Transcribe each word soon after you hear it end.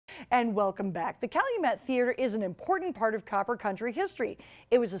And welcome back. The Calumet Theater is an important part of Copper Country history.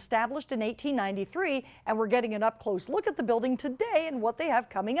 It was established in 1893, and we're getting an up-close look at the building today and what they have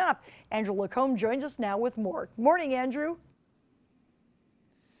coming up. Andrew Lacombe joins us now with more. Morning, Andrew.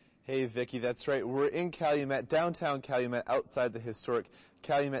 Hey, Vicki, that's right. We're in Calumet, downtown Calumet, outside the historic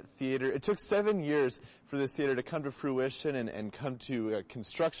Calumet Theater. It took 7 years for this theater to come to fruition and come to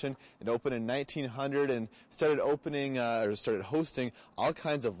construction. It opened in 1900 and started hosting all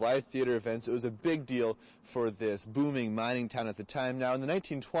kinds of live theater events. It was a big deal for this booming mining town at the time. Now, in the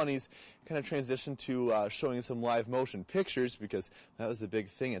 1920s, kind of transitioned to showing some live motion pictures because that was the big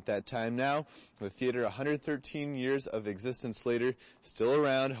thing at that time. Now, the theater, 113 years of existence later, still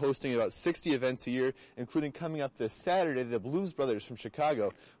around, hosting about 60 events a year, including coming up this Saturday. The Blues Brothers from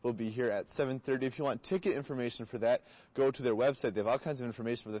Chicago will be here at 7:30. If you want ticket information for that, go to their website. They have all kinds of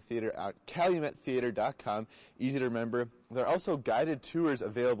information for the theater at calumettheater.com. Easy to remember. There are also guided tours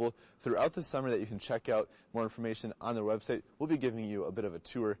available throughout the summer that you can check out. More information on their website. We'll be giving you a bit of a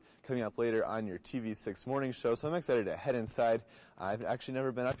tour coming up later on your TV6 morning show, so I'm excited to head inside. I've actually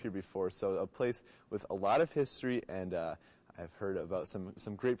never been up here before, so a place with a lot of history, and I've heard about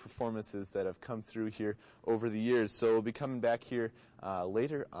some great performances that have come through here over the years. So we'll be coming back here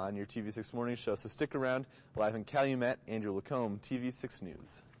later on your TV6 morning show, so stick around. Live in Calumet, Andrew Lacombe, TV6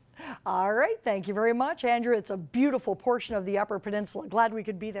 News. All right, thank you very much, Andrew. It's a beautiful portion of the Upper Peninsula. Glad we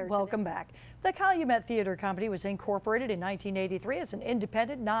could be there. Welcome back. The Calumet Theater Company was incorporated in 1983 as an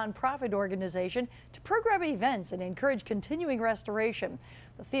independent nonprofit organization to program events and encourage continuing restoration.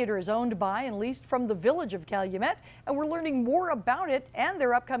 The theater is owned by and leased from the village of Calumet, and we're learning more about it and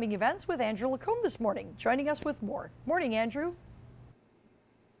their upcoming events with Andrew Lacombe this morning. Joining us with more. Morning, Andrew.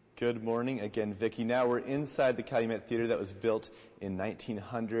 Good morning again, Vicki. Now we're inside the Calumet Theater that was built in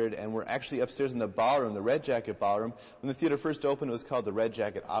 1900, and we're actually upstairs in the ballroom, the Red Jacket Ballroom. When the theater first opened, it was called the Red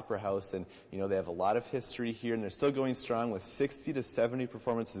Jacket Opera House, and you know they have a lot of history here, and they're still going strong with 60 to 70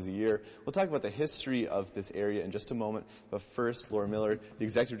 performances a year. We'll talk about the history of this area in just a moment, but first, Laura Miller, the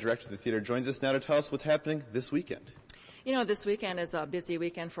executive director of the theater, joins us now to tell us what's happening this weekend. You know, this weekend is a busy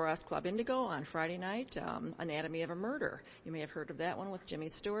weekend for us, Club Indigo. On Friday night, Anatomy of a Murder. You may have heard of that one with Jimmy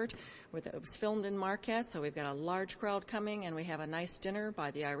Stewart. It was filmed in Marquette, so we've got a large crowd coming, and we have a nice dinner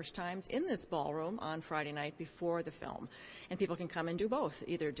by the Irish Times in this ballroom on Friday night before the film. And people can come and do both,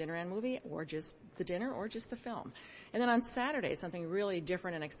 either dinner and movie, or just the dinner, or just the film. And then on Saturday, something really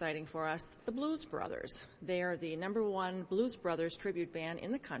different and exciting for us, the Blues Brothers. They are the #1 Blues Brothers tribute band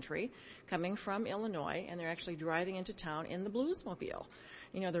in the country, coming from Illinois, and they're actually driving into town in the Bluesmobile.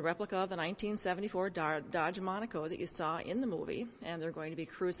 You know, the replica of the 1974 Dodge Monaco that you saw in the movie, and they're going to be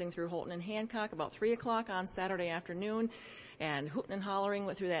cruising through Holton and Hancock about 3 o'clock on Saturday afternoon, and hooting and hollering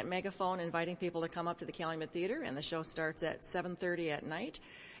through that megaphone, inviting people to come up to the Calumet Theater, and the show starts at 7:30 at night.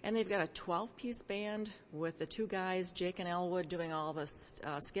 And they've got a 12-piece band with the two guys, Jake and Elwood, doing all the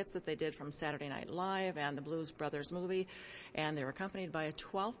skits that they did from Saturday Night Live and the Blues Brothers movie. And they're accompanied by a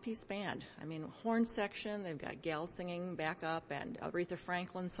 12-piece band. I mean, horn section, they've got gals singing backup, and Aretha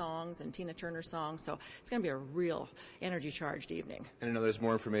Franklin songs and Tina Turner songs. So it's going to be a real energy-charged evening. And I know there's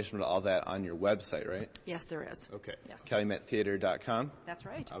more information about all that on your website, right? Yes, there is. Okay. Yes. CalumetTheater.com? That's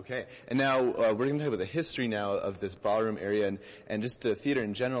right. Okay. And now we're going to talk about the history now of this ballroom area and just the theater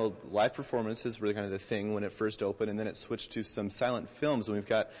in general. Live performances were kind of the thing when it first opened, and then it switched to some silent films, and we've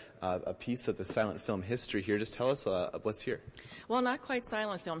got a piece of the silent film history here. Just tell us what's here. Well, not quite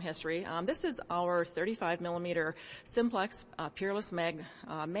silent film history. This is our 35mm Simplex Peerless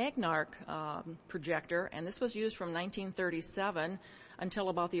Magnarch projector, and this was used from 1937 until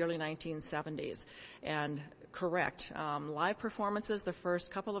about the early 1970s. And correct, live performances the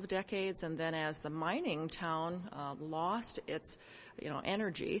first couple of decades, and then as the mining town lost its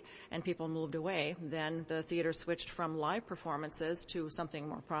energy and people moved away, then the theater switched from live performances to something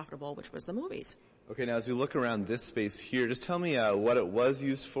more profitable, which was the movies. Okay, now as we look around this space here, just tell me what it was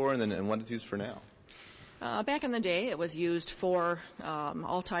used for and what it's used for now. Back in the day, it was used for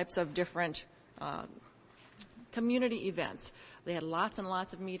all types of different community events. They had lots and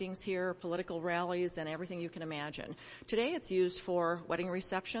lots of meetings here, political rallies, and everything you can imagine. Today it's used for wedding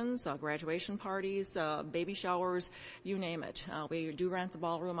receptions, graduation parties, baby showers, you name it. We do rent the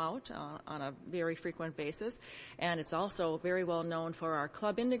ballroom out on a very frequent basis, and it's also very well known for our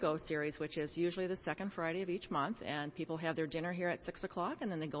Club Indigo series, which is usually the second Friday of each month, and people have their dinner here at 6 o'clock,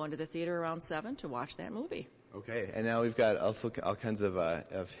 and then they go into the theater around 7 to watch that movie. Okay, and now we've got also all kinds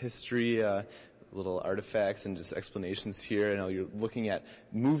of history, little artifacts and just explanations here. I know you're looking at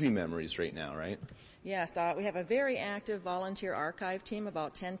movie memories right now, right? Yes, we have a very active volunteer archive team,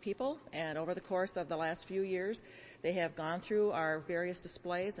 about 10 people, and over the course of the last few years, They have gone through our various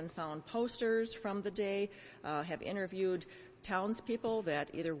displays and found posters from the day, have interviewed townspeople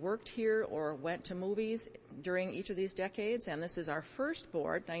that either worked here or went to movies during each of these decades, and this is our first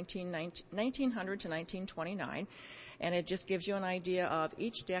board, 1900 to 1929, and it just gives you an idea of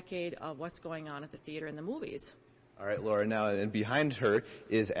each decade of what's going on at the theater and the movies. All right, Laura, now, and behind her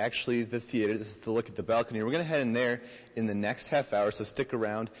is actually the theater. This is the look at the balcony. We're going to head in there in the next half hour, so stick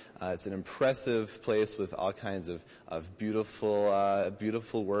around. It's an impressive place with all kinds of beautiful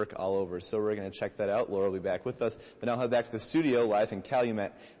work all over. So we're going to check that out. Laura will be back with us. But now head back to the studio live in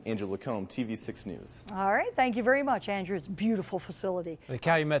Calumet. Andrew Lacombe, TV6 News. All right, thank you very much, Andrew. It's a beautiful facility. The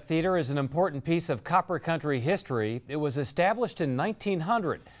Calumet Theater is an important piece of Copper Country history. It was established in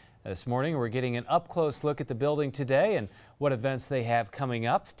 1900. This morning, we're getting an up-close look at the building today and what events they have coming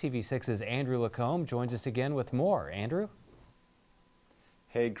up. TV6's Andrew Lacombe joins us again with more. Andrew?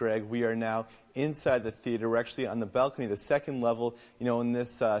 Hey, Greg. We are now inside the theater. We're actually on the balcony, the second level. You know, when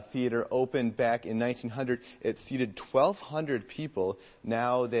this theater opened back in 1900, it seated 1,200 people.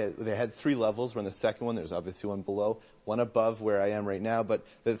 Now they had 3 levels. We're on the second one. There's obviously one below, one above where I am right now. But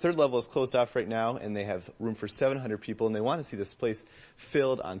the third level is closed off right now, and they have room for 700 people. And they want to see this place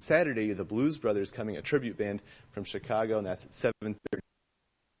filled on Saturday. The Blues Brothers coming, a tribute band from Chicago, and that's at 7:30.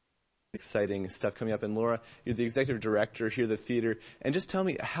 Exciting stuff coming up. And Laura, you're the executive director here at the theater. And just tell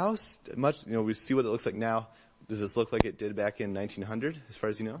me how much, we see what it looks like now. Does this look like it did back in 1900, as far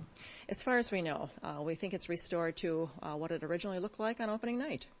as you know? As far as we know, we think it's restored to what it originally looked like on opening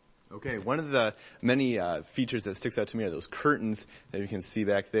night. Okay, one of the many features that sticks out to me are those curtains that you can see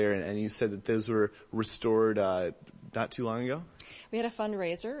back there. And you said that those were restored not too long ago? We had a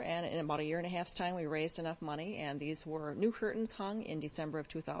fundraiser, and in about a year and a half's time, we raised enough money, and these were new curtains hung in December of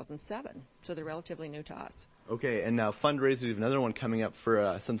 2007. So they're relatively new to us. Okay, and now fundraisers, you have another one coming up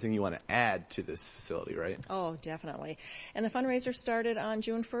for something you want to add to this facility, right? Oh, definitely. And the fundraiser started on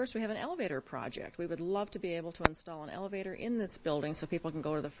June 1st. We have an elevator project. We would love to be able to install an elevator in this building so people can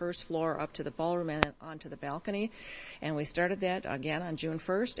go to the first floor, up to the ballroom, and onto the balcony. And we started that again on June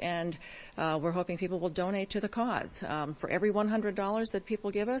 1st, and we're hoping people will donate to the cause. For every $100 that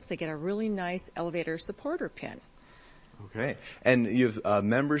people give us, they get a really nice elevator supporter pin. Okay, and you have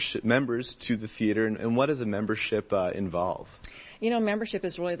members to the theater, and what does a membership involve? You know, membership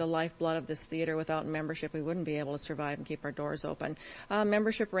is really the lifeblood of this theater. Without membership, we wouldn't be able to survive and keep our doors open.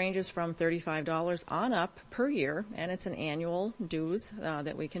 Membership ranges from $35 on up per year, and it's an annual dues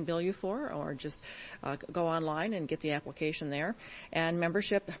that we can bill you for, or just go online and get the application there. And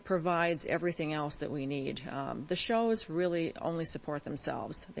membership provides everything else that we need. The shows really only support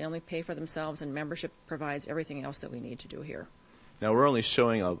themselves. They only pay for themselves, and membership provides everything else that we need to do here. Now, we're only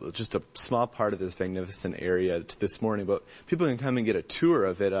showing just a small part of this magnificent area this morning, but people can come and get a tour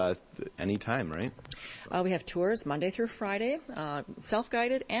of it anytime, right? We have tours Monday through Friday,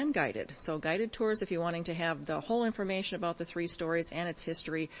 self-guided and guided. So guided tours if you're wanting to have the whole information about the 3 stories and its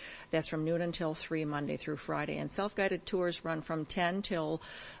history. That's from noon until 3 Monday through Friday. And self-guided tours run from 10 till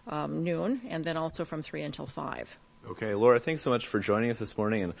noon, and then also from 3 until 5. Okay, Laura, thanks so much for joining us this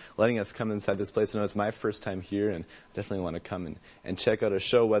morning and letting us come inside this place. I know it's my first time here, and definitely want to come and check out a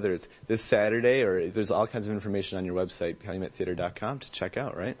show, whether it's this Saturday or there's all kinds of information on your website, calumettheater.com, to check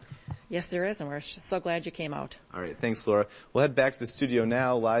out, right? Yes, there is, and we're so glad you came out. All right, thanks, Laura. We'll head back to the studio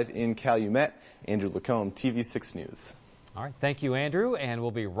now, live in Calumet. Andrew Lacombe, TV6 News. All right, thank you, Andrew, and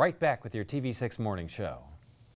we'll be right back with your TV6 Morning Show.